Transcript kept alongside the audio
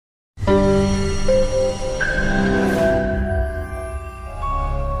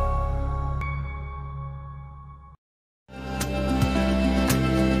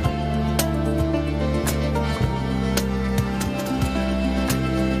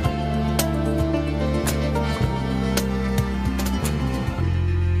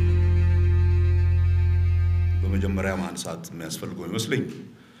መጀመሪያ ማንሳት የሚያስፈልገው ይመስለኝ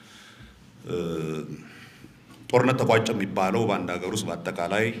ጦርነት ተቋጨ የሚባለው በአንድ ሀገር ውስጥ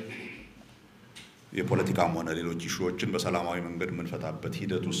በአጠቃላይ የፖለቲካም ሆነ ሌሎች ኢሹዎችን በሰላማዊ መንገድ የምንፈታበት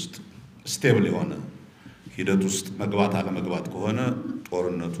ሂደት ውስጥ ስቴብል የሆነ ሂደት ውስጥ መግባት አለ መግባት ከሆነ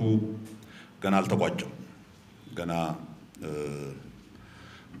ጦርነቱ ገና አልተቋጨም ገና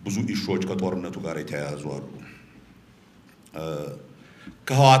ብዙ ኢሹዎች ከጦርነቱ ጋር የተያያዙ አሉ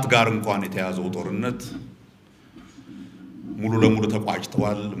ከህዋት ጋር እንኳን የተያዘው ጦርነት ሙሉ ለሙሉ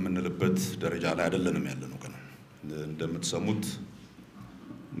ተቋጭቷል የምንልበት ደረጃ ላይ አይደለንም ያለነው ገና እንደምትሰሙት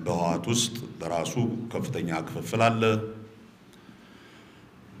በህዋት ውስጥ በራሱ ከፍተኛ ክፍፍል አለ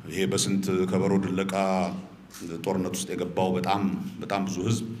ይሄ በስንት ከበሮ ድለቃ ጦርነት ውስጥ የገባው በጣም ብዙ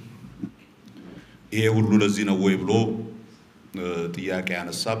ህዝብ ይሄ ሁሉ ለዚህ ነው ወይ ብሎ ጥያቄ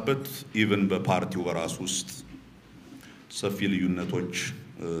ያነሳበት ኢቭን በፓርቲው በራሱ ውስጥ ሰፊ ልዩነቶች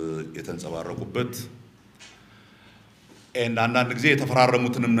የተንጸባረቁበት አንዳንድ ጊዜ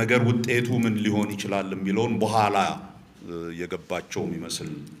የተፈራረሙትንም ነገር ውጤቱ ምን ሊሆን ይችላል የሚለውን በኋላ የገባቸው የሚመስል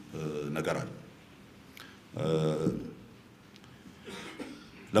ነገር አለ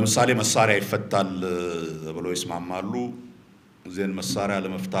ለምሳሌ መሳሪያ ይፈታል ብለው ይስማማሉ ዜን መሳሪያ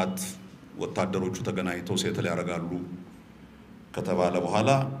ለመፍታት ወታደሮቹ ተገናኝተው ሴትል ያረጋሉ ከተባለ በኋላ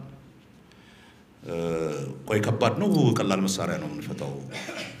ቆይ ከባድ ነው ቀላል መሳሪያ ነው እንፈታው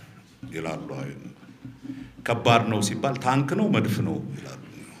ይላሉ ከባድ ነው ሲባል ታንክ ነው መድፍ ነው ይላሉ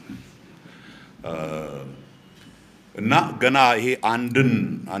እና ገና ይሄ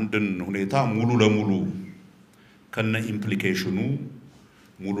አንድን ሁኔታ ሙሉ ለሙሉ ከነ ኢምፕሊኬሽኑ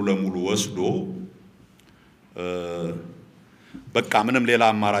ሙሉ ለሙሉ ወስዶ በቃ ምንም ሌላ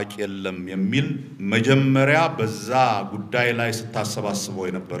አማራጭ የለም የሚል መጀመሪያ በዛ ጉዳይ ላይ ስታሰባስበው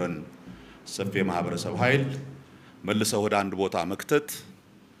የነበረን ሰፊ ማህበረሰብ ኃይል መልሰው ወደ አንድ ቦታ መክተት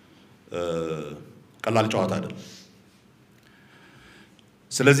ቀላል ጨዋታ አይደለም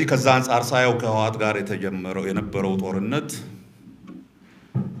ስለዚህ ከዛ አንፃር ሳይው ከህዋት ጋር የተጀመረው የነበረው ጦርነት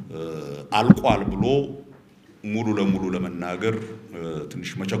አልቋል ብሎ ሙሉ ለሙሉ ለመናገር ትንሽ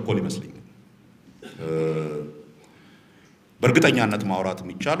መቸኮል ይመስልኛል በእርግጠኛነት ማውራት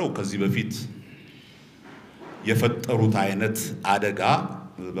የሚቻለው ከዚህ በፊት የፈጠሩት አይነት አደጋ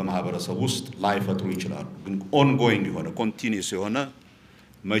በማህበረሰብ ውስጥ ላይፈጥሩ ይችላሉ ግን ኦንጎይንግ የሆነ ኮንቲኒዩስ የሆነ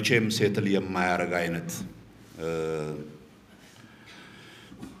መቼም ሴትል የማያረጋ አይነት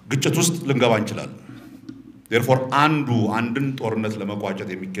ግጭት ውስጥ ልንገባ እንችላለን therefore አንድን ጦርነት ለመቋጨት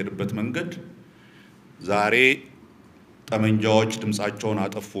የሚከድበት መንገድ ዛሬ ጠመንጃዎች ድምጻቸውን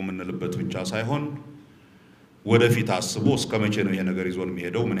አጠፉ ምንልበት ብቻ ሳይሆን ወደፊት አስቦ እስከመቼ ነው ይሄ ነገር ይዞን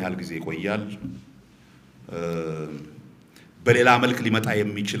የሚሄደው ምን ያህል ጊዜ ይቆያል በሌላ መልክ ሊመጣ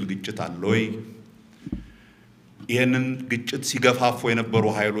የሚችል ግጭት አለ ወይ ይሄንን ግጭት ሲገፋፉ የነበሩ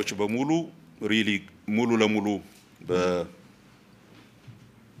ኃይሎች በሙሉ ሪሊ ሙሉ ለሙሉ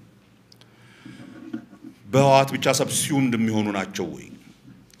በህዋት ብቻ ሰብስቲዩም እንደሚሆኑ ናቸው ወይ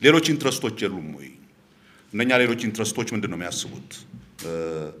ሌሎች ኢንትረስቶች የሉም ወይ እነኛ ሌሎች ኢንትረስቶች ምንድነው የሚያስቡት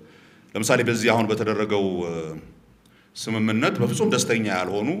ለምሳሌ በዚህ አሁን በተደረገው ስምምነት በፍጹም ደስተኛ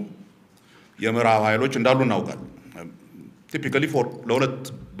ያልሆኑ የምዕራብ ኃይሎች እንዳሉ እናውቃለን typically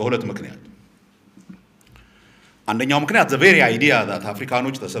በሁለት ምክንያት አንደኛው ምክንያት the very idea that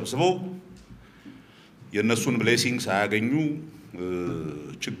አፍሪካኖች ተሰብስበው የነሱን ብሌሲንግ ሳያገኙ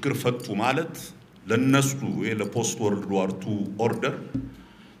ችግር ፈቱ ማለት ለነሱ ለፖስት ወርልድ ዋር 2 ኦርደር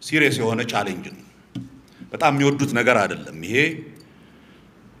ሲሪየስ የሆነ ቻሌንጅ ነው በጣም የሚወዱት ነገር አይደለም ይሄ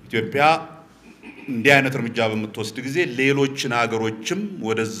ኢትዮጵያ እንዲህ አይነት እርምጃ በመተወስድ ጊዜ ሌሎችን ሀገሮችም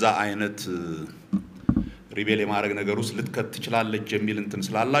ወደዛ አይነት ሪቤል የማድረግ ነገር ውስጥ ልትከት ትችላለች የሚል እንትን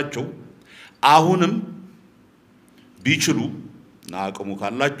ስላላቸው አሁንም ቢችሉ አቅሙ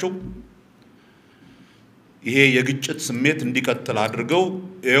ካላቸው ይሄ የግጭት ስሜት እንዲቀጥል አድርገው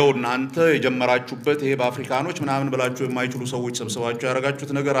ይሄው እናንተ የጀመራችሁበት ይሄ በአፍሪካኖች ምናምን ብላችሁ የማይችሉ ሰዎች ሰብስባችሁ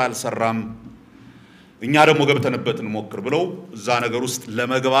ያረጋችሁት ነገር አልሰራም እኛ ደግሞ ገብተንበት እንሞክር ብለው እዛ ነገር ውስጥ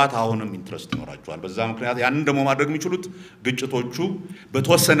ለመግባት አሁንም ኢንትረስት ይኖራቸዋል በዛ ምክንያት ያንን ደግሞ ማድረግ የሚችሉት ግጭቶቹ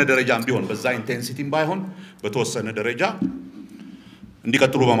በተወሰነ ደረጃም ቢሆን በዛ ኢንቴንሲቲም ባይሆን በተወሰነ ደረጃ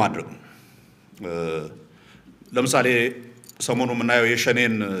እንዲቀጥሉ በማድረግ ለምሳሌ ሰሞኑ ምናየው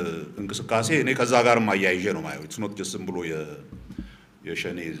የሸኔን እንቅስቃሴ እኔ ከዛ ጋርም አያይዤ ነው ማየው it's not just ብሎ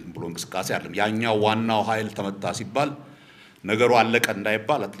የሸኔ ብሎ እንቅስቃሴ አይደለም ያኛው ዋናው ኃይል ተመታ ሲባል ነገሩ አለቀ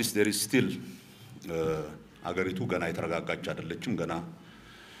እንዳይባል at least there is still አገሪቱ ገና የተረጋጋች አይደለችም ገና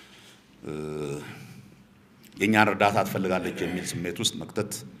የኛን እርዳታ ትፈልጋለች የሚል ስሜት ውስጥ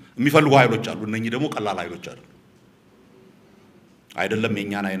መክተት የሚፈልጉ ኃይሎች አሉ እነኚህ ደግሞ ቀላል ኃይሎች አይደለም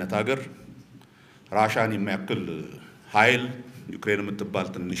የኛን አይነት ሀገር ራሻን የሚያክል ኃይል ዩክሬን የምትባል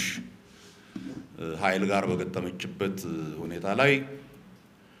ትንሽ ኃይል ጋር በገጠመችበት ሁኔታ ላይ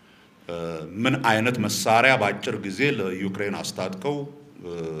ምን አይነት መሳሪያ ባጭር ጊዜ ለዩክሬን አስታጥቀው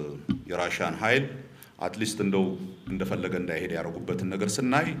የራሻን ኃይል አትሊስት እንደፈለገ እንዳይሄድ ያደርጉበትን ነገር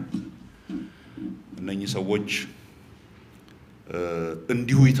ስናይ እነኚህ ሰዎች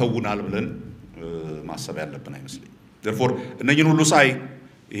እንዲሁ ይተውናል ብለን ማሰብ ያለብን አይመስልኝ therefore እነኚህን ሁሉ ሳይ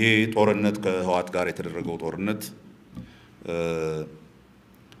ይሄ ጦርነት ከህዋት ጋር የተደረገው ጦርነት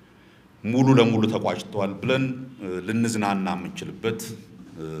ሙሉ ለሙሉ ተቋጭቷል ብለን ልንዝናና የምንችልበት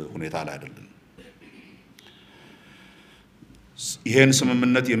ሁኔታ ላይ አይደለም ይሄን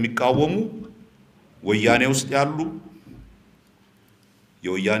ስምምነት የሚቃወሙ ወያኔ ውስጥ ያሉ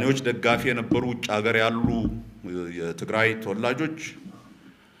የወያኔዎች ደጋፊ የነበሩ ውጭ ሀገር ያሉ የትግራይ ተወላጆች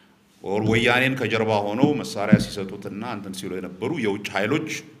ኦር ወያኔን ከጀርባ ሆነው መሳሪያ ሲሰጡትና እንትን ሲሉ የነበሩ የውጭ ኃይሎች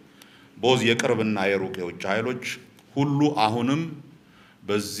ቦዝ የቅርብና የሩቅ የውጭ ኃይሎች ሁሉ አሁንም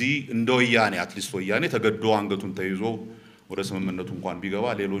በዚህ እንደ ወያኔ አትሊስት ወያኔ ተገዶ አንገቱን ተይዞ ወደ ስምምነቱ እንኳን ቢገባ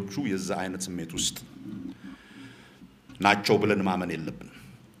ሌሎቹ የዛ አይነት ስሜት ውስጥ ናቸው ብለን ማመን የለብን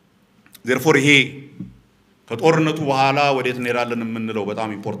therefore ይሄ ከጦርነቱ በኋላ ወዴት እንሄዳለን የምንለው በጣም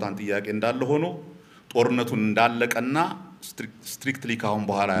ኢምፖርታንት ጥያቄ እንዳለ ሆኖ ጦርነቱን እንዳለቀና ስትሪክትሊ ካሁን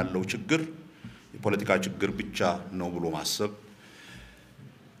በኋላ ያለው ችግር የፖለቲካ ችግር ብቻ ነው ብሎ ማሰብ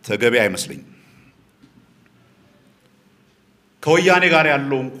ተገቢ አይመስልኝ ከወያኔ ጋር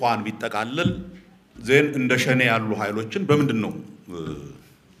ያለው እንኳን ቢጠቃለል ዘን እንደ ሸኔ ያሉ ኃይሎችን በምንድነው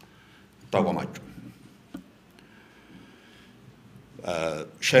ታቆማቸው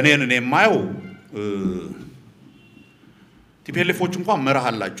ሸኔን እኔ ማየው TPLFዎች እንኳን መርህ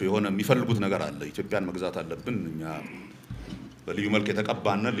አላቸው የሆነ የሚፈልጉት ነገር አለ ኢትዮጵያን መግዛት አለብን እኛ በልዩ መልክ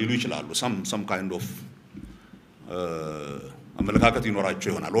የተቀባነ ሊሉ ይችላሉ some kind of አመለካከት ይኖራቸው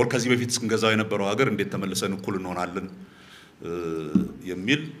ይሆናል ወር ከዚህ በፊት ስንገዛው የነበረው ሀገር እንዴት ተመልሰን እኩል እንሆናለን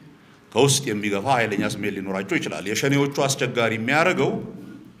የሚል ከውስጥ የሚገፋ ኃይለኛ ስሜት ሊኖራቸው ይችላል የሸኔዎቹ አስቸጋሪ የሚያረጋው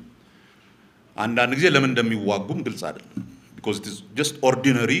አንዳንድ ጊዜ ለምን እንደሚዋጉም ግልጽ አይደለም because it is just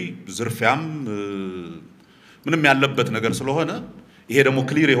ordinary ዝርፊያም ምንም ያለበት ነገር ስለሆነ ይሄ ደግሞ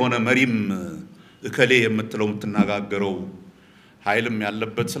ክሊር የሆነ መሪም እከሌ የምትለው የምትናጋገረው ኃይልም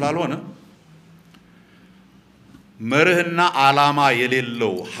ያለበት ስላልሆነ መርህና ዓላማ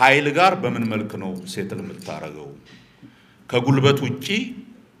የሌለው ኃይል ጋር በምን መልክ ነው ሴትል የምታረገው ከጉልበት ውጪ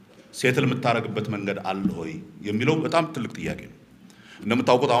ሴትል የምታረግበት መንገድ አለ ሆይ የሚለው በጣም ትልቅ ጥያቄ ነው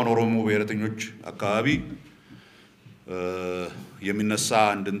እንደምታውቁት አሁን ኦሮሞ ብሔረተኞች አካባቢ የሚነሳ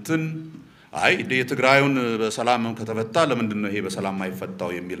እንትን አይ የትግራዩን በሰላም ከተፈታ ለምንድነው ይሄ በሰላም ማይፈታው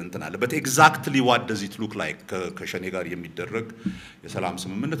የሚል እንትን አለ but exactly what does it look like ከሸኔ ጋር የሚደረግ የሰላም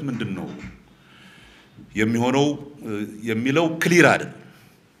ስምምነት ምንድነው የሚሆነው የሚለው ክሊር አይደል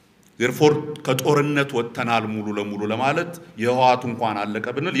therefore ከጦርነት ወጥተናል ሙሉ ለሙሉ ለማለት የህዋቱ እንኳን አለቀ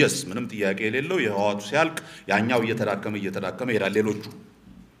ብንል yes ምንም ጥያቄ የሌለው የህዋቱ ሲያልቅ ያኛው እየተዳከመ ይሄዳል ሌሎቹ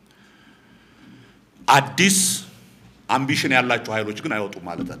አዲስ አምቢሽን ያላቸው ኃይሎች ግን አይወጡም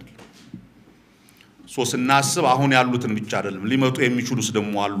ማለት አይደል ስናስብ አሁን ያሉትን ብቻ አይደለም ሊመጡ የሚችሉስ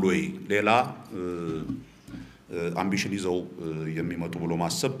ደግሞ አሉ ወይ ሌላ አምቢሽን ይዘው የሚመጡ ብሎ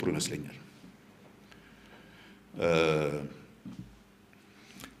ማሰብ ጥሩ ይመስለኛል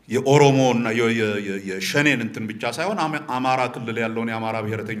የኦሮሞና የሸኔን እንትን ብቻ ሳይሆን አማራ ክልል ያለውን የአማራ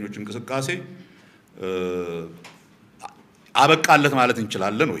ብሔረተኞች እንቅስቃሴ አበቃለት ማለት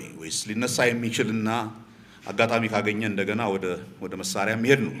እንችላለን ወይስ ሊነሳ የሚችልና አጋጣሚ ካገኘ እንደገና ወደ መሳሪያ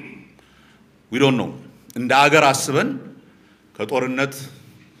መሄድ ነው we don't know እንደ አገር አስበን ከጦርነት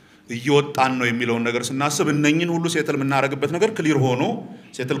እየወጣን ነው የሚለውን ነገር ስናስብ እነኚህን ሁሉ ሴትል ምናረግበት ነገር ክሊር ሆኖ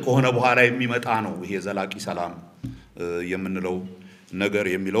ሴትል ከሆነ በኋላ የሚመጣ ነው ይሄ ዘላቂ ሰላም የምንለው ነገር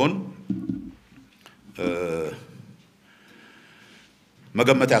የሚለውን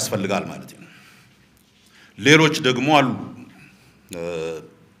መገመት ያስፈልጋል ማለት ነው ሌሎች ደግሞ አሉ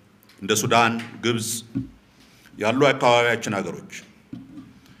እንደ ሱዳን ግብጽ ያሉ አካባቢያችን ሀገሮች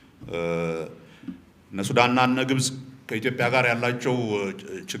እነ ሱዳንና እነ ግብጽ ከኢትዮጵያ ጋር ያላቸው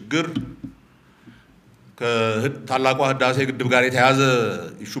ችግር ከታላቁ ህዳሴ ግድብ ጋር የተያዘ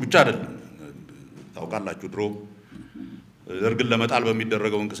ኢሹ ብቻ አይደለም ታውቃላችሁ ድሮ ደርግን ለመጣል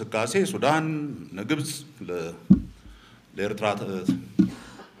በሚደረገው እንቅስቃሴ ሱዳን ግብጽ ለኤርትራ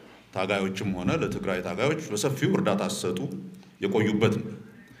ታጋዮችም ሆነ ለትግራይ ታጋዮች በሰፊው እርዳታ ሰጡ የቆዩበት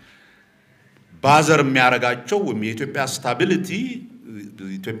ባዘር የሚያረጋቸው የኢትዮጵያ ስታቢሊቲ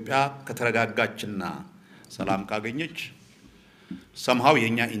ኢትዮጵያ ከተረጋጋችና ሰላም ካገኘች somehow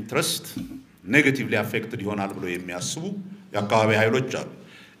የኛ ኢንትረስት ኔጌቲቭሊ አፌክትድ ይሆናል ብሎ የሚያስቡ የአካባቢ ኃይሎች አሉ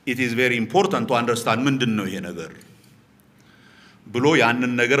it is very important to understand ምንድነው ይሄ ነገር ብሎ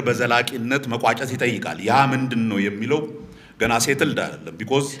ያንን ነገር በዘላቂነት መቋጨት ይጠይቃል ያ ምንድነው የሚለው ገና ሴትልድ አይደለም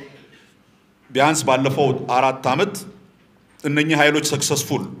because ቢያንስ ባለፈው 4 አመት እነኚህ ኃይሎች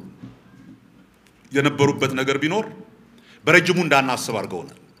ሰክሰስፉል የነበሩበት ነገር ቢኖር በረጅሙ እንዳናስብ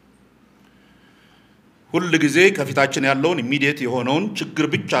አድርገውናል ሁሉ ጊዜ ከፊታችን ያለውን ኢሚዲየት የሆነውን ችግር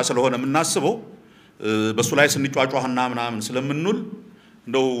ብቻ ስለሆነ የምናስበው በሱ ላይ ስንጫጫዋና ምናምን ስለምንውል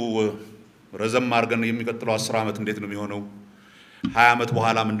እንደው ረዘም አድርገን የሚቀጥለው 10 አመት እንዴት ነው የሚሆነው 20 አመት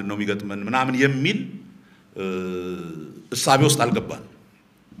በኋላ ምንድነው የሚገጥመን ምናምን የሚል እሳቤ ውስጥ አልገባን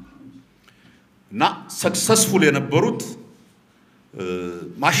እና ሰክሰስፉል የነበሩት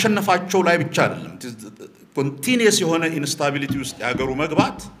ማሸነፋቸው ላይ ብቻ አይደለም ኮንቲኒየስ የሆነ ኢንስታቢሊቲ ውስጥ ያገሩ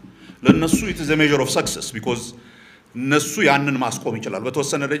መግባት ለነሱ it is a measure of success because እነሱ ያንን ማስቆም ይችላል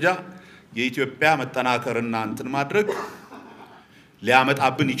በተወሰነ ደረጃ የኢትዮጵያ መጠናከርና እንትን ማድረግ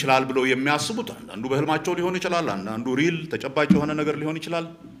ሊያመጣብን ይችላል ብለው የሚያስቡት አንዱ በህልማቸው ሊሆን ይችላል አንዱ ሪል ተጨባጭ የሆነ ነገር ሊሆን ይችላል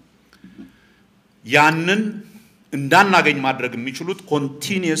ያንን እንዳናገኝ ማድረግ የሚችሉት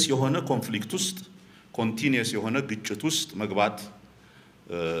ኮንቲኒየስ የሆነ ኮንፍሊክት ውስጥ ኮንቲኒየስ የሆነ ግጭት ውስጥ መግባት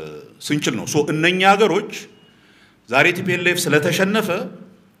ስንችል ነው ሶ እነኛ ሀገሮች ዛሬ TPLF ስለተሸነፈ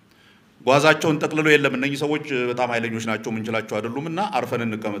ጓዛቸውን ተጠቅልሎ የለም እነኚህ ሰዎች በጣም ኃይለኞች ናቸው ምንችላቸው አይደሉምና አርፈን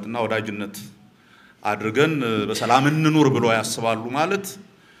እንቀመጥና ወዳጅነት አድርገን በሰላም እንኑር ብሎ ያስባሉ ማለት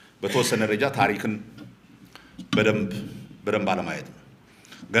በተወሰነ ደረጃ ታሪክን በደንብ አለማየት ነው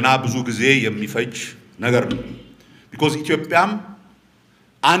ገና ብዙ ጊዜ የሚፈጅ ነገር ነው because ኢትዮጵያም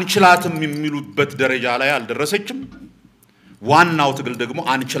አንችላትም የሚሉበት ደረጃ ላይ አልደረሰችም ዋናው ትግል ደግሞ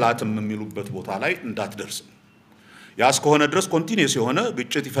አንችላትም የሚሉበት ቦታ ላይ እንዳትደርስ ያስ ከሆነ ድረስ ኮንቲኒየስ የሆነ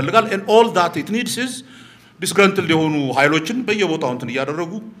ግጭት ይፈልጋል and all that it needs is disgruntled የሆኑ ኃይሎችን በየቦታው እንትን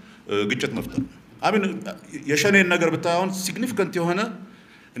ያደረጉ ግጭት መፍጠር አሚን የሸኔን ነገር ብታዩን ሲግኒፊካንት የሆነ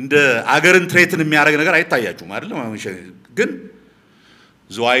እንደ አገርን ትሬትን የሚያደርግ ነገር አይታያችሁም አይደለም ግን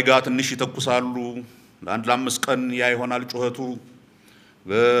ዝዋይ ጋር ትንሽ ይተኩሳሉ ለአንድ ለአምስት ቀን ያ ይሆናል ጩኸቱ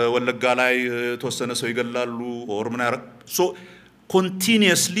በወለጋ ላይ ተወሰነ ሰው ይገላሉ ኦር ምን ያረግ ሶ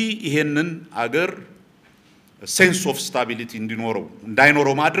ኮንቲኒየስሊ ይሄንን አገር ሴንስ ኦፍ ስታቢሊቲ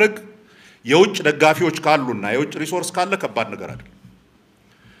እንዳይኖረው ማድረግ የውጭ ደጋፊዎች ካሉና የውጭ ሪሶርስ ካለ ከባድ ነገር አይደል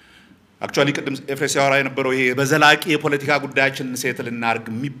አክቹአሊ ቅድም ኤፍሬስ ያወራ የነበረው ይሄ በዘላቂ የፖለቲካ ጉዳያችን ሴትል እናርግ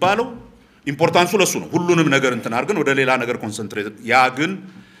የሚባለው ኢምፖርታንሱ ለሱ ነው ሁሉንም ነገር እንትን አርገን ወደ ሌላ ነገር ኮንሰንትሬት ያ ግን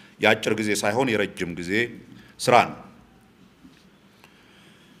ያጭር ጊዜ ሳይሆን የረጅም ጊዜ ስራ ነው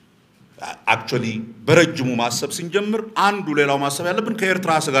አክቹአሊ በረጅሙ ማሰብ ሲንጀምር አንዱ ሌላው ማሰብ ያለብን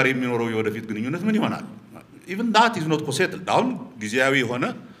ከኤርትራ ጋር የሚኖረው የወደፊት ግንኙነት ምን ይሆናል even that is not settled down ጊዜያዊ ሆነ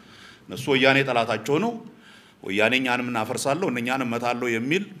ነሱ ወያኔ ጠላታቸው ነው ወያኔኛንም እናፈርሳለሁ እነኛንም መታለው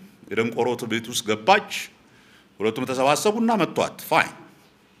የሚል የደንቆሮት ቤት ውስጥ ገባች ሁለቱም ተሰባሰቡና መጥቷት ፋይን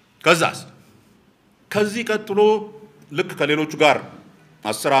ከዚህ ቀጥሎ ልክ ከሌሎቹ ጋር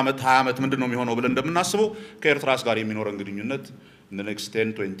 10 አመት 20 አመት ምንድነው የሚሆነው ብለን እንደምናስበው ከኤርትራ ጋር የሚኖረን ግንኙነት in the next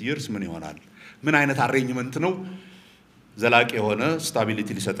 10 20 years ምን ይሆናል ምን አይነት አሬንጅመንት ነው ዘላቂ የሆነ ስታቢሊቲ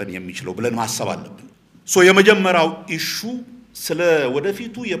ሊሰጠን የሚችለው ብለን ማሰብ አለብን ሶ የመጀመሪያው ኢሹ ስለ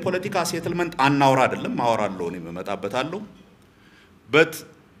ወደፊቱ የፖለቲካ ሴትልመንት አናወራ አይደለም ማወራለው እኔ መመጣበታለሁ በት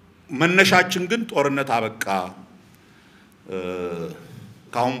መነሻችን ግን ጦርነት አበቃ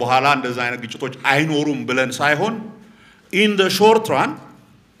ካሁን በኋላ እንደዛ አይነት ግጭቶች አይኖሩም ብለን ሳይሆን in the short run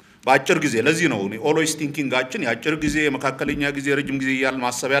ባጭር ጊዜ ለዚህ ነው እኔ always thinkingአችን ያጭር ጊዜ የመካከለኛ ጊዜ ረጅም ጊዜ ያል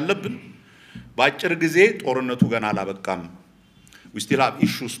ማሰብ ያለብን ባጭር ጊዜ ጦርነቱ ገና አላበቃም we still have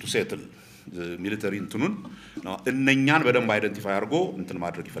issues to settle the military እንትኑን ነው እነኛን በደንብ አይደንቲፋይ አድርጎ እንትን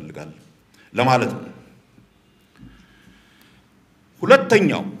ማድረግ ይፈልጋል ለማለት ነው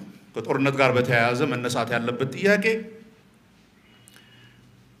ሁለተኛው ከጦርነት ጋር በተያያዘ መነሳት ያለበት ጥያቄ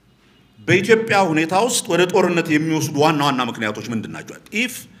በኢትዮጵያ ሁኔታ ውስጥ ወደ ጦርነት የሚወስዱ ዋና ምክንያቶች ምንድናቸው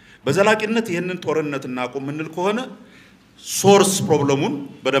if በዘላቂነት ይሄንን ጦርነት እናቆም ምንል ከሆነ ሶርስ ፕሮብሌሙን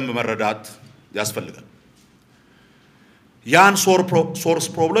በደንብ መረዳት ያስፈልጋል ያን ሶርስ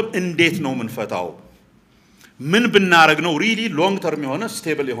ፕሮብሌም እንዴት ነው ምንፈታው ምን ብናረግ ነው ሪሊ ሎንግ ተርም የሆነ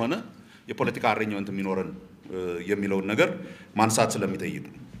ስቴብል የሆነ የፖለቲካ አሬንጅመንት የሚኖረን የሚለው ነገር ማንሳት ስለሚጠይቅ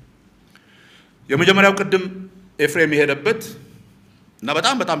የመጀመሪያው ቅድም ኤፍሬም የሄደበት እና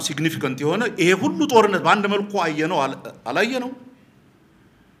በጣም ሲግኒፊካንት የሆነ ይሄ ሁሉ ጦርነት በአንድ መልኩ አየነው አላየነው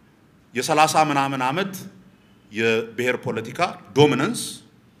የ30 ምናምን አመት የብሔር ፖለቲካ ዶሚናንስ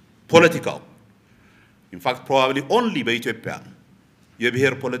ፖለቲካው in fact probably only በኢትዮጵያ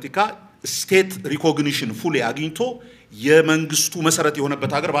የብሔር ፖለቲካ ስቴት ሪኮግኒሽን ፉሊ አግኝቶ የመንግስቱ መሰረት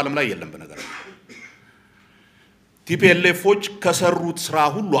የሆነበት ሀገር በአለም ላይ የለም በነገር TPLFዎች ከሰሩት ስራ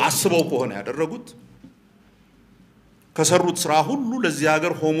ሁሉ አስበው ከሆነ ያደረጉት ከሰሩት ስራ ሁሉ ለዚህ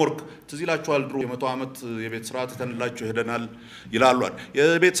ሀገር ሆምወርክ ትዚላችኋል ድሮ የ100 አመት የቤት ስራ ተተንላችሁ ሄደናል ይላሉ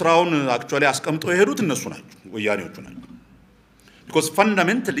የቤት ስራውን አክቹአሊ አስቀምጠው የሄዱት እነሱ ናቸው ወያኔዎቹ ናቸው because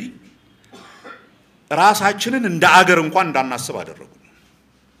fundamentally ራሳችንን እንደ አገር እንኳን እንዳናስብ አደረጉን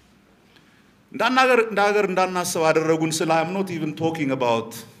እንዳናስብ አደረጉን ስለ I'm not even talking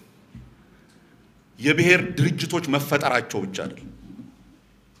about የብሔር ድርጅቶች መፈጠራቸው ብቻ አይደል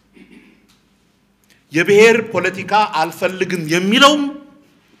የብሔር ፖለቲካ አልፈልግም የሚለው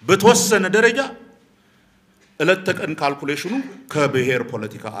በተወሰነ ደረጃ እለት ተቀን ካልኩሌሽኑ ከብሔር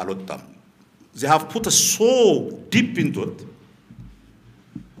ፖለቲካ አልወጣም they have put us so deep into it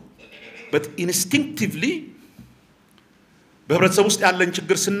but instinctively በህብረተሰብ ውስጥ ያለን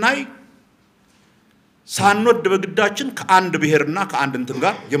ችግር ስናይ ሳንወድ በግዳችን ከአንድ ብሔርና ከአንድ እንትን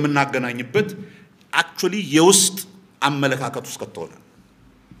ጋር የምናገናኝበት actually የውስጥ አመለካከት ውስጥ ከተሆነ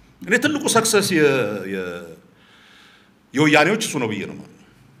እኔ ትልቁ ሰክሰስ የወያኔዎች እሱ ነው ብዬ ነው ማለት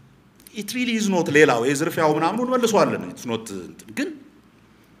it really is not ሌላው የዝርፊያው ምናምን መልሷለን it's not ግን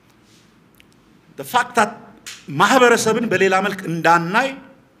the fact that ማህበረሰብን በሌላ መልክ እንዳናይ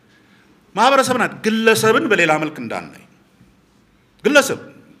ማህበረሰብና ግለሰብን በሌላ መልክ እንዳናይ ግለሰብ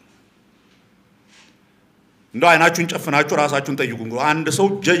እንደው አይናችሁን ጨፍናችሁ ራሳችሁን ጠይቁ አንድ ሰው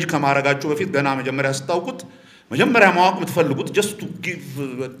ጀጅ ከማረጋችሁ በፊት ገና መጀመሪያ ስታውቁት መጀመሪያ ማወቅ የምትፈልጉት just to give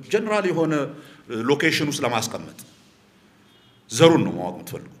general የሆነ ሎኬሽን ውስጥ ለማስቀመጥ ዘሩን ነው ማወቅ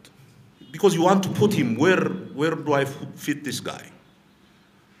የምትፈልጉት because you want to put him where do I fit this guy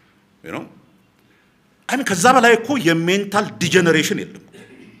you know አን ከዛ በላይ እኮ የሜንታል ዲጀነሬሽን የለም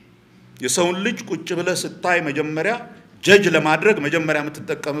የሰውን ልጅ ቁጭ ብለህ ስታይ መጀመሪያ ጀጅ ለማድረግ መጀመሪያ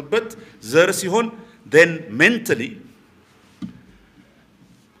የምትጠቀምበት ዘር ሲሆን then mentally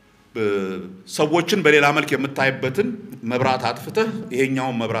ሰዎችን በሌላ መልክ የምታይበትን መብራት አጥፍተህ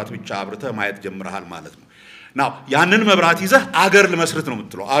ይሄኛውን መብራት ብቻ አብርተህ ማየት ጀምረሃል ማለት ነው now ያንን መብራት ይዘህ አገር ለመስረት ነው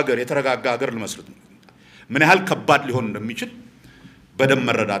የምትለው አገር የተረጋጋ አገር ለመስረት ነው ምን ያህል ከባድ ሊሆን እንደሚችል በደም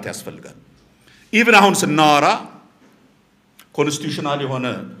መረዳት ያስፈልጋል even አሁን ስናወራ ኮንስቲቱሽናል የሆነ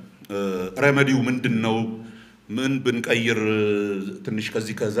ሬሜዲው ምንድነው ምን ብንቀይር ትንሽ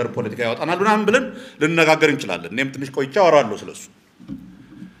ከዚህ ከዘር ፖለቲካ ያወጣናል ምናምን ብለን ልንነጋገር እንችላለን እኔም ትንሽ ቆይቻ አወራለሁ ስለሱ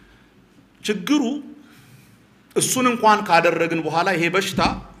ችግሩ እሱን እንኳን ካደረግን በኋላ ይሄ በሽታ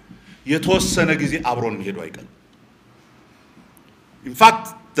የተወሰነ ጊዜ አብሮን ሄዶ አይቀር in fact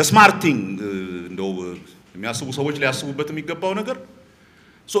the smart thing እንደው የሚያስቡ ሰዎች ሊያስቡበት የሚገባው ነገር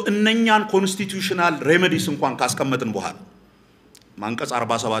so እነኛን ኮንስቲቱሽናል ሬሜዲስ እንኳን ካስቀመጥን በኋላ ማንቀጽ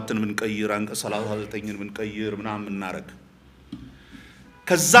 47ን ምን ቀይር አንቀጽ 39ን ምን ቀይር ምናምን እናረግ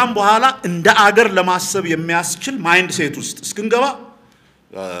ከዛም በኋላ እንደ አገር ለማሰብ የሚያስችል ማይንድ ሴት ውስጥ እስክንገባ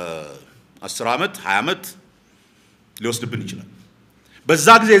 10 አመት 20 አመት ሊወስድብን ይችላል በዛ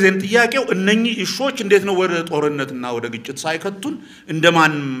ጊዜ ዘን ጥያቄው እነኚህ ኢሹዎች እንዴት ነው ወደ ጦርነትና ወደ ግጭት ሳይከቱን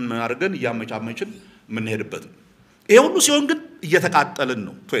እንደማን አርገን ያመቻመችን ምን ሄድበት ይሄ ሁሉ ሲሆን ግን እየተቃጠልን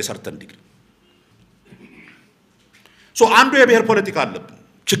ነው ቶ የሰርተን ዲግሪ ሶ አንዱ የብሔር ፖለቲካ አለብን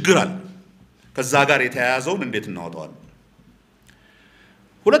ችግር አለ ከዛ ጋር የተያያዘውን እንዴት እናወጣዋለን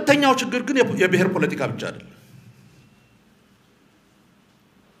ሁለተኛው ችግር ግን የብሔር ፖለቲካ ብቻ አይደለም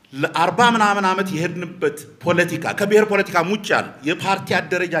ለ40 ምናምን አመት የሄድንበት ፖለቲካ ከብሔር ፖለቲካ ሙጭ ያለ የፓርቲ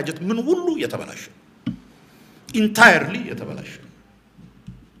አደረጃጀት ምን ሁሉ የተበላሸ entirely የተበላሸ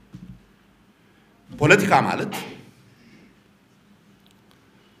ፖለቲካ ማለት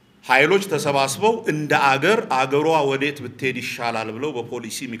ኃይሎች ተሰባስበው እንደ አገሯ ወዴት ብትሄድ ይሻላል ብለው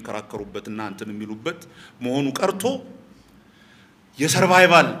በፖሊሲ የሚከራከሩበትና እንትን የሚሉበት መሆኑ ቀርቶ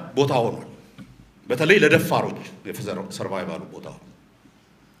የሰርቫይቫል ቦታ ሆኗል በተለይ ለደፋሮች የሰርቫይቫል ቦታ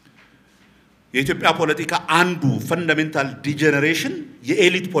የኢትዮጵያ ፖለቲካ አንዱ ፈንዳሜንታል ዲጀነሬሽን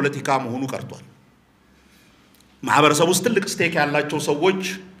የኤሊት ፖለቲካ መሆኑ ቀርቷል ማህበረሰብ ውስጥ ትልቅ ስቴክ ያላቸው ሰዎች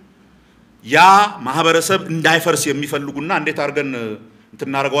ያ ማህበረሰብ እንዳይፈርስ የሚፈልጉና እንዴት አርገን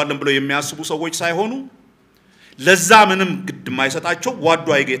እንትናረጋዋለን ብለው የሚያስቡ ሰዎች ሳይሆኑ ለዛ ምንም ግድ ማይሰጣቸው ዋዱ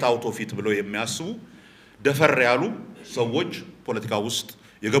አይጌታ አውቶፊት ብለው የሚያስቡ ደፈር ያሉ ሰዎች ፖለቲካ ውስጥ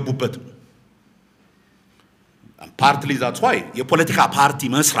የገቡበት partly that's why የፖለቲካ ፓርቲ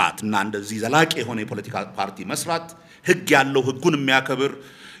መስራት እና እንደዚህ ዘላቂ የሆነ የፖለቲካ ፓርቲ መስራት ህግ ያለው ህጉን የሚያከብር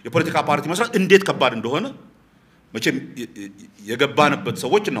የፖለቲካ ፓርቲ መስራት እንዴት ከባድ እንደሆነ መቼም የገባንበት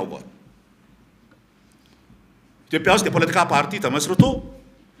ሰዎች እናውቃለን ኢትዮጵያ ውስጥ የፖለቲካ ፓርቲ ተመስርቶ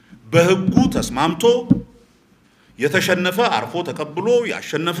በህጉ ተስማምቶ የተሸነፈ አርፎ ተቀብሎ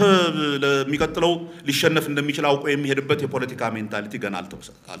ያሸነፈ ለሚቀጥለው ሊሸነፍ እንደሚችል አውቆ የሚሄድበት የፖለቲካ ሜንታሊቲ ገና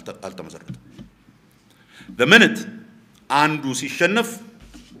አልተመሰረተም the minute አንዱ ሲሸነፍ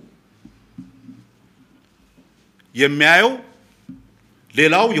የሚያየው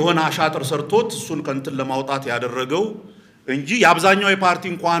ሌላው የሆነ አሻጥር ሰርቶት እሱን ከንትን ለማውጣት ያደረገው እንጂ ያብዛኛው የፓርቲ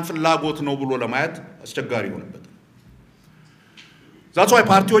እንኳን ፍላጎት ነው ብሎ ለማየት አስቸጋሪ ሆነበት that's why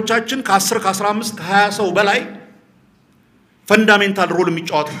ፓርቲዎቻችን ከ10 ከ15 ከ20 ሰው በላይ ፈንዳሜንታል ሮል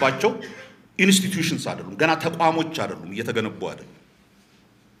የሚጫወቱባቸው ኢንስቲትዩሽንስ አይደሉም ገና ተቋሞች አይደሉም እየተገነቡ አይደሉም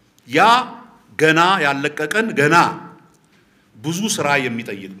ያ ገና ያለቀቀን ገና ብዙ ስራ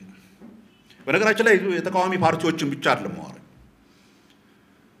የሚጠይቅ በነገራችን ላይ የተቃዋሚ ፓርቲዎችን ብቻ አይደለም ማለት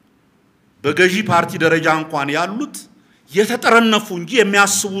በገዢ ፓርቲ ደረጃ እንኳን ያሉት የተጠረነፉ እንጂ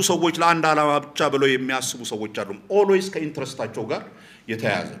የሚያስቡ ሰዎች ለአንድ ዓላማ ብቻ ብለው የሚያስቡ ሰዎች አይደሉም always ከኢንትረስታቸው ጋር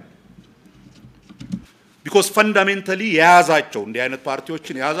የተያያዘ because fundamentally የያዛቸው እንዲህ አይነት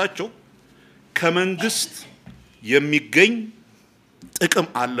ፓርቲዎችን የያዛቸው ከመንግስት የሚገኝ ጥቅም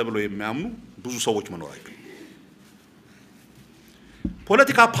አለ ብለው የሚያምኑ ብዙ ሰዎች መኖራቸው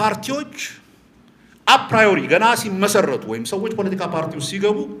ፖለቲካ ፓርቲዎች አፕራዮሪ ገና ሲመሰረቱ ወይም ሰዎች ፖለቲካ ፓርቲው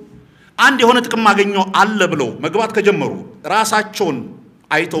ሲገቡ አንድ የሆነ ጥቅም ማገኘው አለ ብለው መግባት ከጀመሩ ራሳቸውን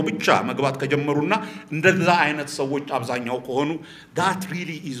አይተው ብቻ መግባት ከጀመሩና እንደዛ አይነት ሰዎች አብዛኛው ከሆኑ that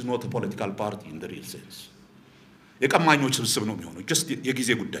really is not a political party in the real sense የቀማኞች ስብስብ ነው የሚሆነው just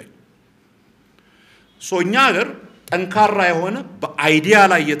የጊዜ ጉዳይ ሶኛ ሀገር ጠንካራ የሆነ በአይዲያ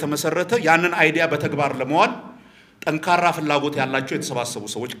ላይ የተመሰረተ ያንን አይዲያ በተግባር ለማዋል ጠንካራ ፍላጎት ያላቸው የተሰባሰቡ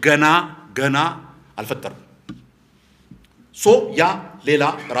ሰዎች ገና አልፈጠሩም ሶ ያ ሌላ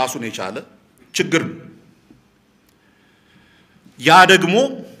ራሱን የቻለ ችግር ያ ደግሞ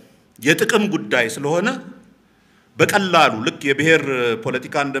የጥቅም ጉዳይ ስለሆነ በቀላሉ ልክ የብሔር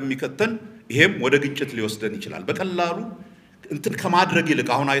ፖለቲካ እንደሚከተን ይሄም ወደ ግጭት ሊወስደን ይችላል በቀላሉ እንትን ከማድረግ ይልቅ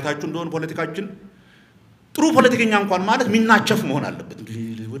አሁን አይታችሁ እንደሆነ ፖለቲካችን ጥሩ ፖለቲከኛ እንኳን ማለት ሚናቸፍ መሆን አለበት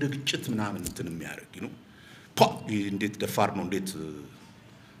ወደ ግጭት ምናምን እንትን የሚያደርግ ነው እንዴት ደፋር ነው እንዴት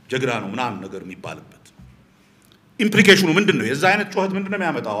ጀግራ ነው ምናምን ነገር የሚባልበት ኢምፕሊኬሽኑ ምንድነው የዛ አይነት ጮህት ምንድነው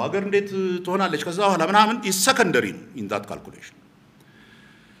የሚያመጣው ሀገር እንዴት ትሆናለች ከዛ በኋላ ምናምን is secondary in that calculation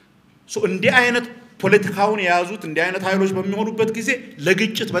so እንዲህ አይነት ፖለቲካውን የያዙት እንዲህ አይነት ኃይሎች በሚሆኑበት ጊዜ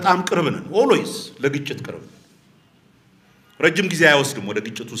ለግጭት በጣም ቅርብ ነን always ለግጭት ቅርብ ረጅም ጊዜ አይወስድም ወደ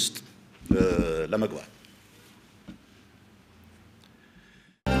ግጭት ውስጥ ለመግባት